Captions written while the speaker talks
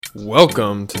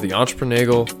Welcome to the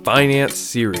Entrepreneur Finance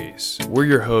Series. We're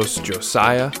your hosts,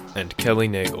 Josiah and Kelly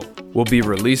Nagel. We'll be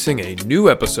releasing a new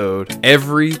episode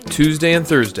every Tuesday and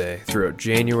Thursday throughout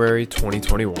January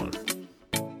 2021.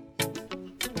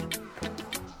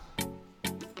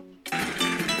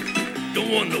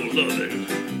 Don't want no loving,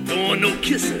 don't want no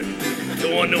kissing,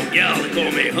 don't want no gal to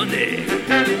call me honey.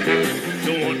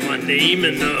 Don't want my name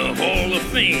in the Hall of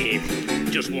Fame,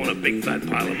 just want a big fat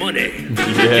pile of money. Give me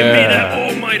that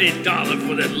almighty dollar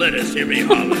for that lettuce, hear me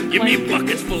holler. Give me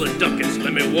buckets full of ducats,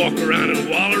 let me walk around and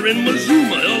waller in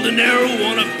Mazuma. El Dinero,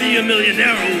 wanna be a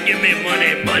millionaire, give me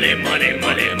money, money, money,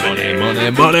 money, money,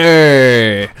 money,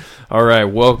 money. All right,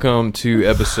 welcome to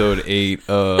episode 8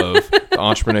 of the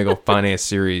Entrepreneur Finance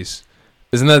Series.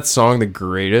 Isn't that song the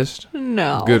greatest?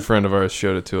 No. A good friend of ours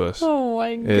showed it to us. Oh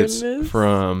my goodness. It's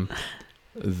from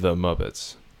The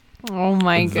Muppets. Oh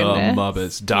my goodness. The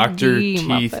Muppets. Dr. The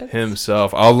Teeth Muppets.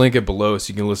 himself. I'll link it below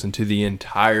so you can listen to the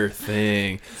entire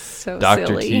thing. So Dr.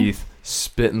 silly. Teeth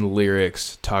spitting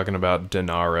lyrics talking about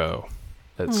Denaro,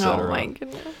 etc. Oh my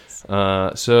goodness.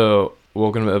 So,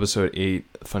 welcome to episode 8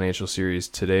 Financial Series.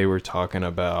 Today we're talking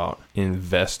about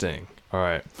investing. All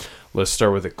right, let's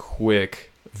start with a quick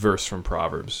verse from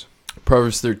Proverbs.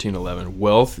 Proverbs 13:11.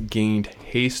 Wealth gained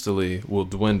hastily will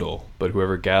dwindle, but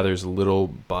whoever gathers little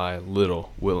by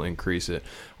little will increase it.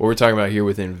 What we're talking about here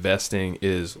with investing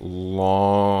is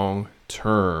long-term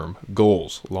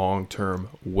goals, long-term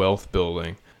wealth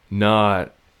building,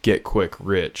 not get quick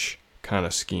rich kind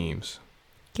of schemes.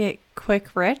 Get quick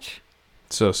rich?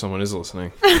 So someone is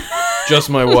listening. Just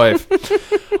my wife.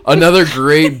 Another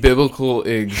great biblical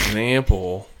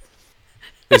example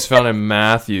is found in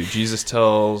Matthew. Jesus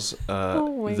tells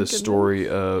the story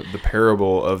of the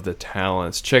parable of the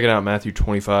talents. Check it out, Matthew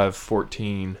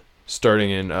 25:14, starting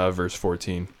in verse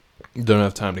 14. Don't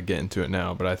have time to get into it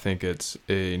now, but I think it's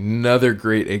another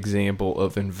great example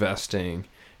of investing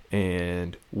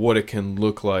and what it can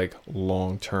look like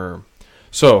long term.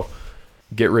 So,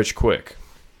 get rich quick.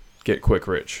 Get quick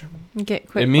rich. Get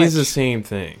quick It means rich. the same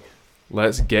thing.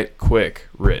 Let's get quick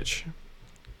rich.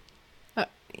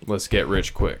 Let's get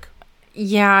rich quick.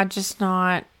 Yeah, just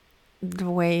not the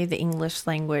way the English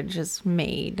language is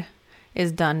made.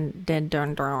 Is done.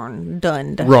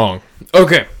 Wrong.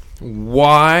 Okay.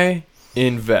 Why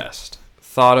invest?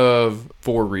 Thought of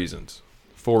 4 reasons.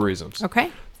 4 reasons. Okay.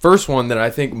 First one that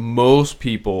I think most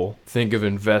people think of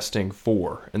investing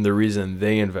for, and the reason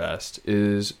they invest,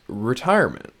 is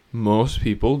retirement. Most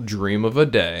people dream of a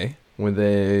day when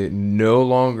they no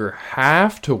longer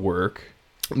have to work.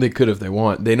 They could if they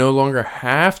want. They no longer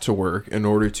have to work in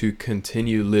order to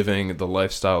continue living the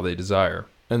lifestyle they desire.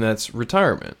 And that's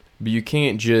retirement. But you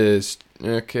can't just,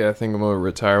 okay, I think I'm going to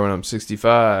retire when I'm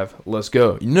 65. Let's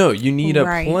go. No, you need a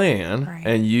plan. Right.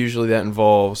 And usually that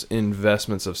involves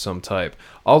investments of some type.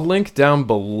 I'll link down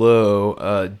below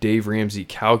a Dave Ramsey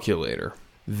calculator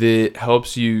that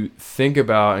helps you think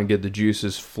about and get the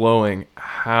juices flowing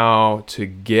how to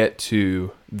get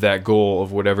to that goal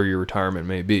of whatever your retirement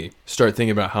may be. Start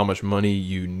thinking about how much money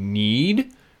you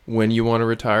need when you want to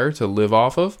retire to live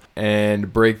off of,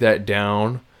 and break that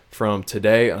down from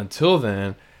today until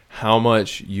then, how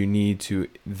much you need to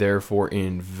therefore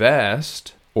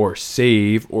invest or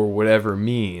save or whatever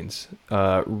means.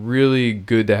 Really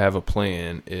good to have a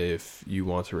plan if you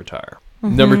want to retire.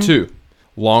 Mm-hmm. Number 2.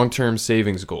 Long-term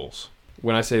savings goals.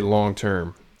 When I say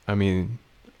long-term, I mean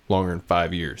longer than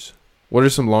 5 years. What are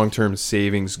some long-term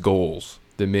savings goals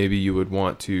that maybe you would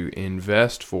want to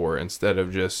invest for instead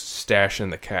of just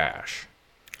stashing the cash?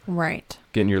 Right.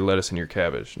 Getting your lettuce and your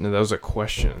cabbage. No, that was a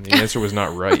question. The answer was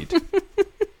not right.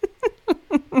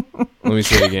 Let me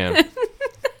say it again.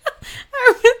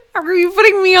 Are you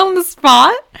putting me on the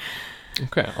spot?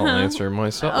 Okay, I'll answer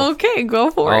myself. Okay, go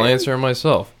for it. I'll answer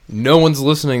myself. No one's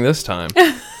listening this time.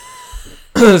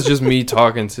 It's just me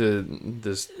talking to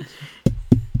this.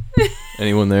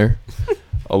 Anyone there?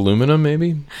 Aluminum,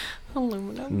 maybe?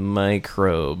 Aluminum.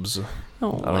 Microbes.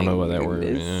 Oh, I don't know what that word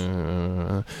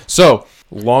is. So,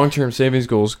 long-term savings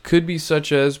goals could be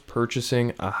such as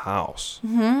purchasing a house.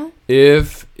 Mm-hmm.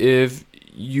 If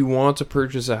you want to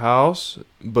purchase a house,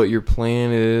 but your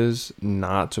plan is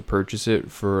not to purchase it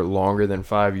for longer than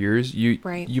 5 years, you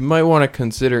might want to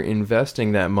consider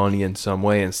investing that money in some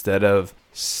way instead of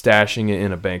stashing it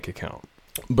in a bank account.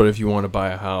 But if you want to buy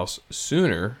a house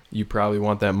sooner, you probably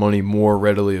want that money more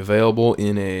readily available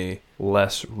in a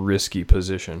less risky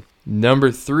position.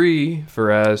 Number 3, for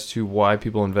as to why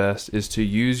people invest, is to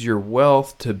use your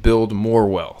wealth to build more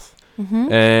wealth.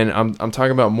 Mm-hmm. And I'm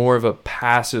talking about more of a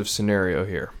passive scenario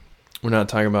here. We're not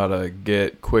talking about a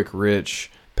get quick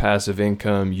rich passive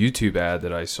income YouTube ad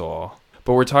that I saw,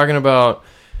 but we're talking about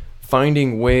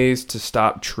finding ways to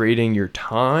stop trading your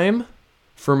time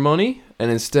for money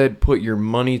and instead put your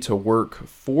money to work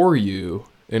for you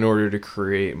in order to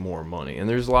create more money. And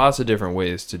there's lots of different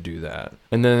ways to do that.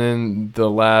 And then the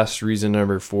last reason,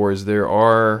 number 4, is there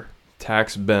are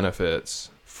tax benefits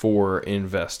for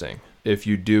investing if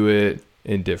you do it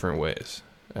in different ways.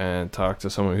 And talk to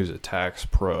someone who's a tax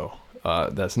pro.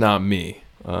 That's not me.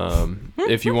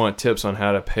 If you want tips on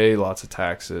how to pay lots of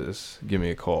taxes, give me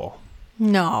a call.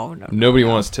 No. Nobody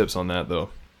wants tips on that, though.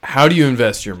 How do you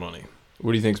invest your money?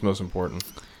 What do you think is most important?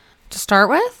 To start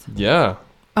with? Yeah.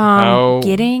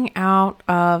 Getting out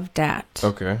of debt.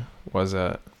 Okay. Why is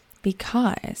that?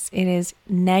 Because it is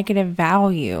negative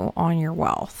value on your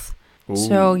wealth. Ooh.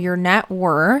 So your net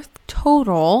worth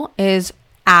total is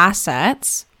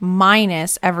assets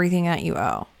minus everything that you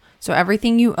owe. So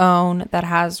everything you own that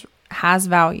has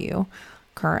value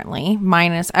currently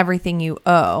minus everything you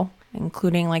owe,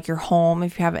 including like your home,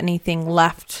 if you have anything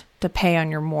left to pay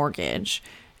on your mortgage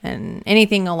and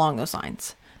anything along those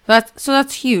lines. So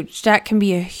that's huge. That can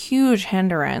be a huge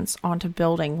hindrance onto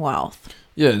building wealth.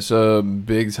 Yeah, so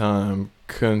big time.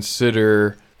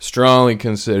 Strongly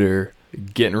consider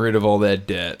getting rid of all that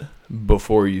debt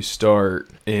before you start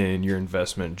in your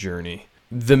investment journey.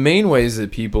 The main ways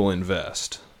that people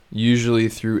invest, usually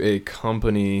through a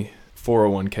company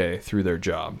 401k through their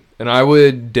job. And I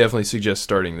would definitely suggest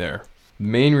starting there. The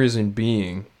main reason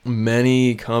being,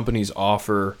 many companies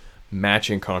offer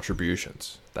matching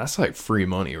contributions. That's like free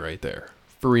money right there.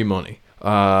 Free money.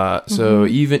 So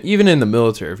even in the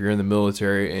military, if you're in the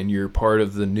military and you're part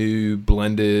of the new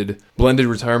blended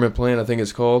retirement plan, I think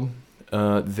it's called,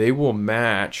 they will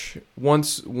match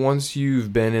once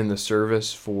you've been in the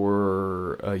service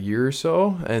for a year or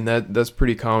so, and that's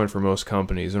pretty common for most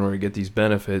companies. In order to get these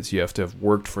benefits, you have to have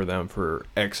worked for them for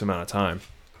X amount of time.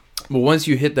 But once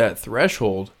you hit that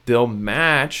threshold, they'll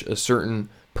match a certain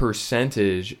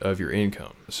percentage of your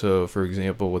income. So for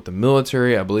example, with the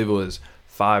military, I believe it was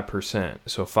 5%.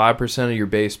 So 5% of your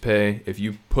base pay, if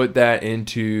you put that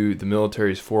into the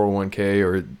military's 401k,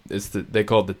 or they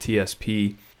call it the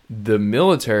TSP, the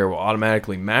military will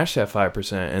automatically match that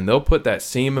 5%, and they'll put that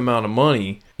same amount of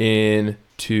money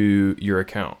into your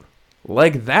account.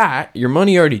 Like that, your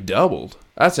money already doubled.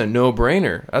 That's a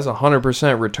no-brainer. That's a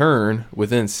 100% return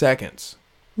within seconds.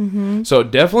 Mm-hmm. So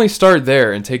definitely start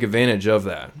there and take advantage of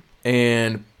that.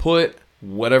 And put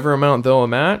whatever amount they'll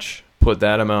match, put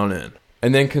that amount in.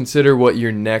 And then consider what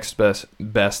your next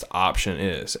best option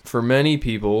is. For many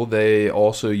people, they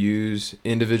also use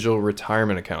individual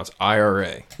retirement accounts,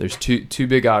 IRA. There's two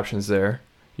big options there.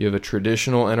 You have a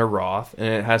traditional and a Roth, and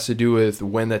it has to do with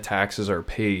when the taxes are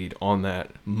paid on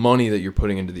that money that you're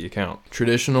putting into the account.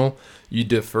 Traditional, you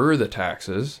defer the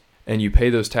taxes, and you pay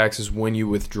those taxes when you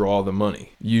withdraw the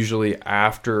money, usually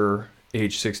after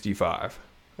age 65.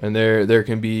 And there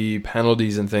can be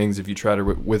penalties and things if you try to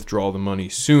withdraw the money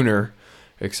sooner,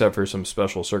 except for some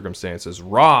special circumstances.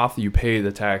 Roth, you pay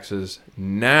the taxes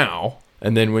now,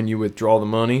 and then when you withdraw the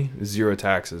money, 0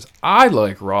 taxes. I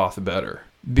like Roth better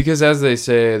because, as they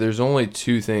say, there's only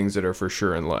 2 things that are for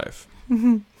sure in life.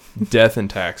 Death and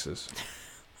taxes.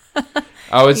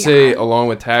 I would say along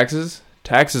with taxes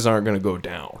aren't going to go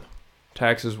down.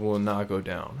 Taxes will not go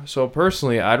down. So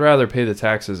personally, I'd rather pay the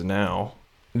taxes now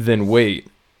than wait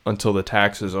until the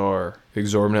taxes are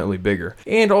exorbitantly bigger.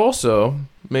 And also,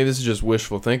 maybe this is just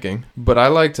wishful thinking, but I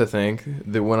like to think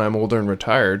that when I'm older and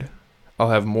retired, I'll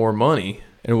have more money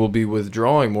and will be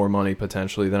withdrawing more money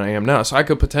potentially than I am now. So I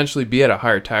could potentially be at a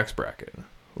higher tax bracket.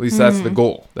 At least that's the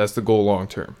goal. That's the goal long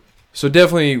term. So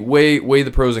definitely weigh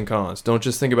the pros and cons. Don't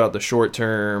just think about the short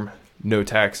term, no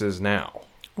taxes now.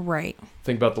 Right.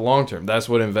 Think about the long term. That's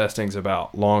what investing's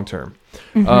about, long term.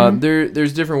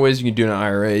 There's different ways you can do an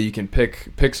IRA. You can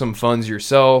pick some funds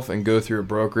yourself and go through a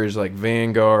brokerage like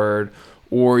Vanguard,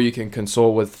 or you can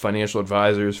consult with financial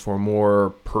advisors for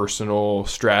more personal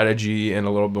strategy and a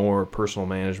little more personal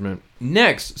management.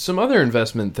 Next, some other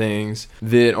investment things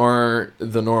that aren't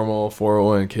the normal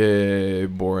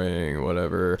 401k, boring,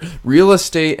 whatever. Real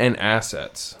estate and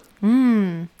assets.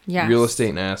 Yes. Real estate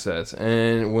and assets.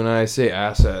 And when I say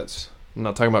assets, I'm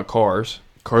not talking about cars.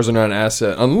 Cars are not an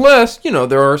asset unless,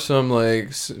 there are some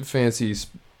like fancy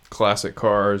classic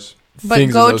cars, but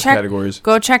things in those categories.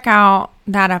 Go check out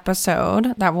that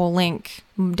episode that we'll link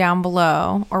down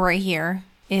below or right here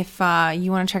if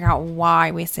you want to check out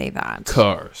why we say that.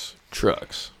 Cars,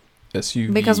 trucks,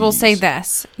 SUVs. Because we'll say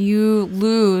this. You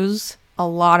lose a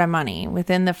lot of money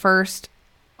within the first...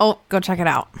 go check it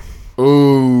out.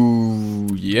 Oh,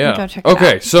 yeah. Go check it out.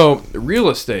 Okay, so real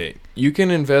estate. You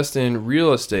can invest in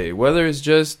real estate, whether it's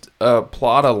just a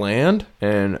plot of land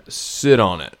and sit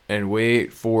on it and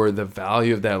wait for the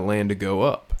value of that land to go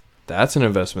up. That's an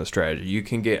investment strategy. You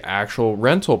can get actual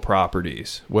rental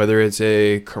properties, whether it's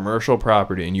a commercial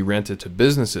property and you rent it to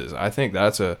businesses. I think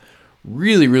that's a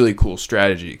really, really cool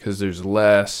strategy because there's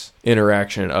less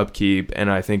interaction and upkeep.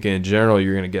 And I think in general,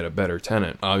 you're going to get a better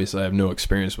tenant. Obviously, I have no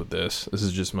experience with this. This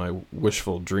is just my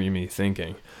wishful, dreamy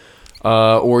thinking.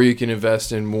 Or you can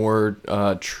invest in more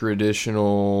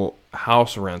traditional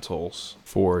house rentals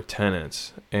for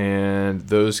tenants. And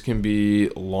those can be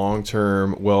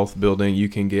long-term wealth building. You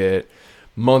can get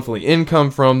monthly income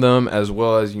from them, as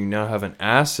well as you now have an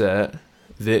asset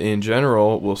that in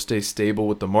general will stay stable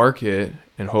with the market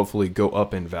and hopefully go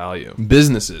up in value.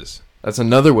 Businesses. That's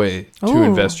another way to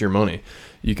invest your money.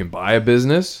 You can buy a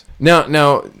business.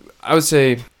 Now, I would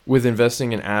say with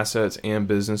investing in assets and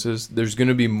businesses, there's going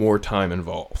to be more time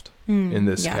involved in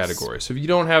this category. So if you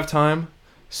don't have time,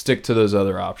 stick to those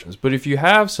other options. But if you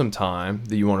have some time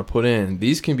that you want to put in,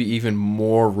 these can be even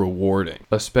more rewarding,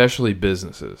 especially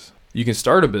businesses. You can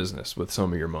start a business with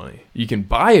some of your money. You can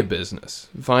buy a business,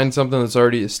 find something that's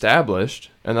already established,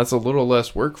 and that's a little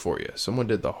less work for you. Someone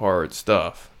did the hard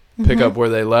stuff. Pick up where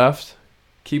they left,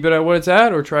 keep it at what it's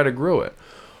at, or try to grow it.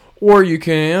 Or you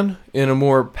can, in a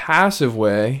more passive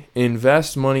way,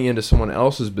 invest money into someone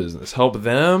else's business. Help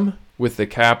them with the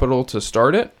capital to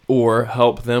start it, or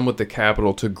help them with the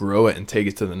capital to grow it and take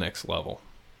it to the next level.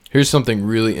 Here's something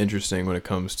really interesting when it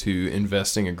comes to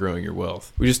investing and growing your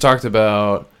wealth. We just talked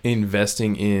about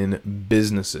investing in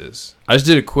businesses. I just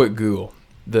did a quick Google.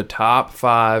 The top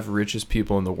 5 richest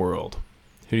people in the world.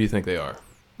 Who do you think they are?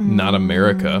 Not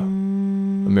America.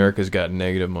 America's got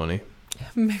negative money.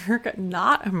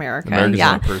 Not America. America's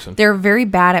not a person. They're very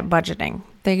bad at budgeting.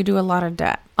 They do a lot of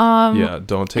debt. Yeah,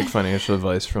 don't take financial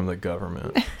advice from the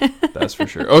government. That's for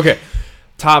sure. Okay,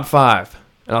 top 5.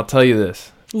 And I'll tell you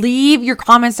this. Leave your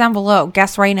comments down below.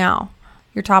 Guess right now.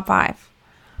 Your top 5.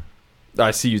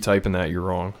 I see you typing that. You're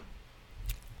wrong.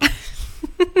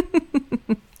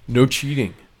 No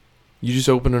cheating. You just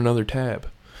open another tab.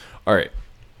 All right.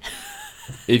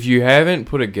 If you haven't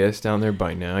put a guess down there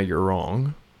by now, you're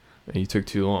wrong. And you took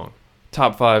too long.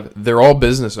 Top 5. They're all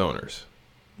business owners.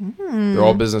 They're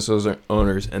all business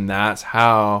owners. And that's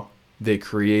how they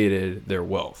created their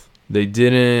wealth. They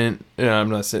didn't, I'm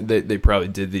not saying, they probably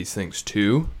did these things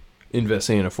too.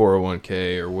 Investing in a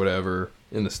 401k or whatever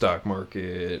in the stock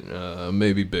market,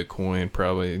 maybe Bitcoin,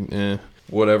 probably,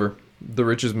 whatever. The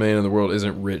richest man in the world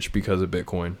isn't rich because of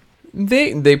Bitcoin.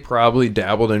 They probably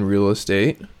dabbled in real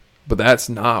estate, but that's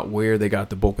not where they got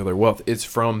the bulk of their wealth. It's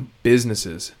from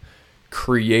businesses.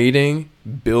 Creating,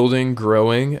 building,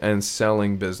 growing, and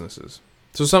selling businesses.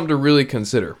 So something to really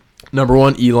consider. Number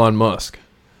 1, Elon Musk.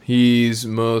 He's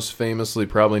most famously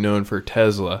probably known for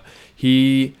Tesla.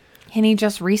 And he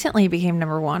just recently became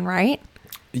number 1, right?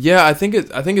 Yeah, I think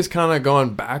it's kind of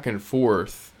gone back and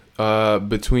forth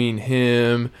between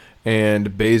him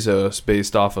and Bezos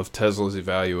based off of Tesla's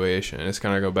evaluation. It's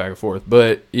kind of go back and forth.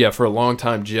 But yeah, for a long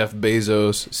time, Jeff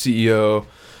Bezos, CEO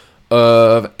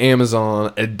of Amazon.com,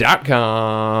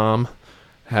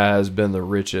 has been the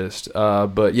richest.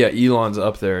 But yeah, Elon's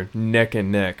up there, neck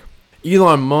and neck.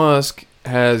 Elon Musk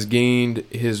has gained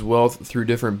his wealth through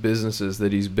different businesses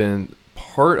that he's been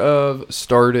part of,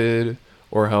 started,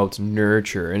 or helped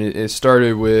nurture. And it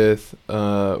started with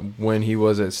when he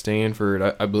was at Stanford.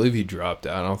 I believe he dropped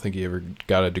out. I don't think he ever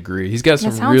got a degree. He's got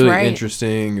some really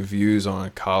interesting views on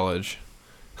college.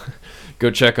 Go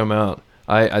check him out.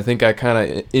 I think I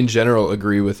kind of, in general,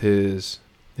 agree with his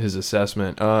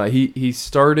assessment. He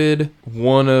started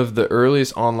one of the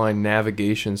earliest online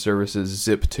navigation services,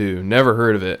 Zip2. Never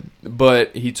heard of it,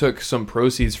 but he took some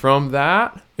proceeds from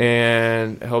that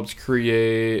and helped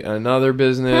create another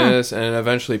business and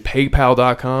eventually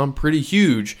PayPal.com, pretty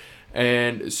huge.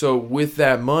 And so with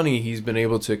that money, he's been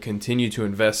able to continue to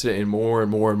invest it in more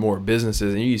and more and more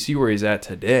businesses. And you see where he's at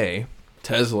today.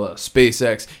 Tesla,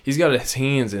 SpaceX, he's got his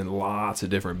hands in lots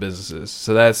of different businesses.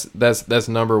 So that's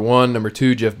number 1. Number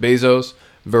 2, Jeff Bezos,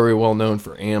 very well known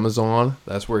for Amazon.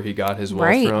 That's where he got his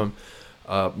wealth from.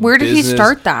 Where did he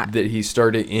start that? That he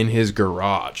started in his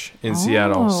garage in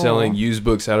Seattle, selling used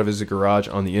books out of his garage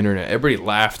on the internet. Everybody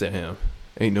laughed at him.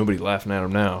 Ain't nobody laughing at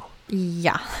him now.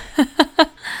 Yeah.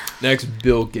 Next,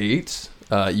 Bill Gates.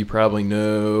 You probably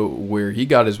know where he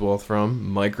got his wealth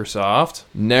from, Microsoft.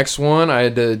 Next one, I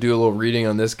had to do a little reading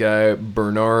on this guy,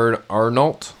 Bernard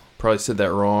Arnault. Probably said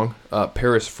that wrong.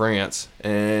 Paris, France.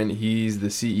 And he's the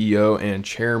CEO and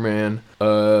chairman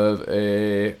of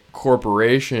a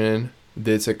corporation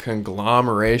that's a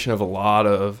conglomeration of a lot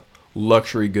of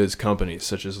luxury goods companies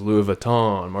such as Louis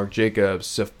Vuitton, Marc Jacobs,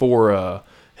 Sephora,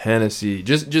 Hennessy,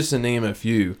 just to name a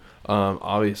few.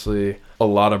 Obviously, a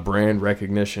lot of brand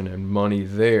recognition and money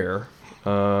there.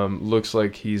 Looks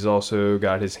like he's also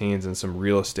got his hands in some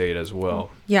real estate as well.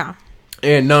 Yeah.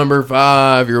 And number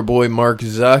 5, your boy Mark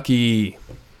Zuckerberg.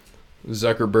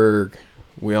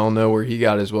 We all know where he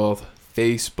got his wealth.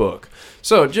 Facebook.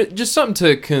 So just something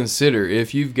to consider.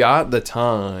 If you've got the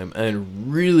time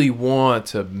and really want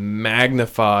to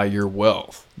magnify your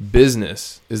wealth,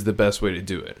 business is the best way to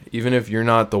do it. Even if you're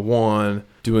not the one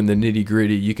doing the nitty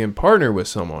gritty, you can partner with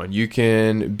someone. You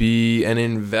can be an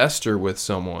investor with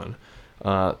someone.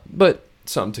 But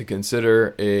something to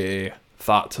consider, a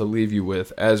thought to leave you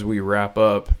with as we wrap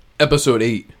up episode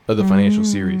 8 of the financial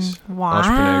series.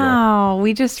 Wow.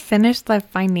 We just finished the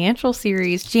financial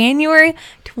series. January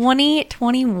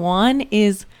 2021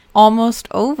 is almost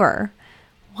over.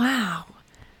 Wow.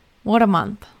 What a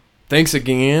month. Thanks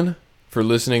again for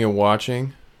listening and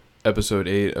watching episode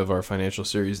 8 of our financial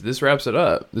series. This wraps it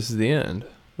up. This is the end.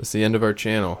 That's the end of our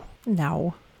channel.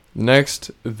 No. Next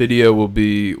video will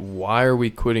be, why are we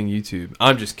quitting YouTube?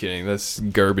 I'm just kidding. That's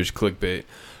garbage clickbait.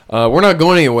 We're not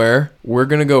going anywhere. We're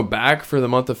going to go back for the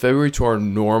month of February to our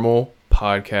normal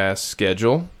podcast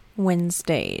schedule.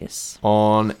 Wednesdays.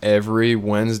 On every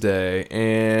Wednesday.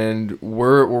 And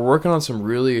we're working on some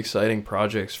really exciting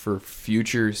projects for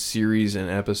future series and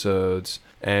episodes.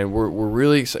 And we're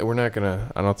really excited. We're not going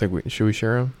to, I don't think we, should we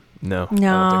share them? No.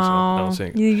 No. I don't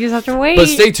think so. You just have to wait. But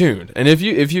stay tuned. And if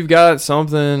you've got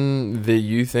something that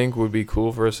you think would be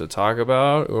cool for us to talk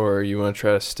about, or you want to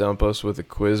try to stump us with a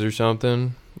quiz or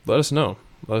something, let us know.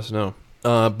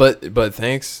 But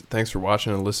thanks for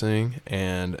watching and listening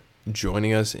and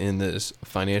joining us in this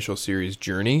financial series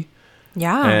journey.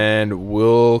 Yeah. And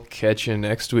we'll catch you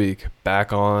next week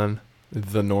back on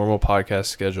the normal podcast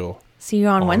schedule. See you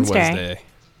on Wednesday.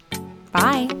 Wednesday.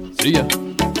 Bye. See ya.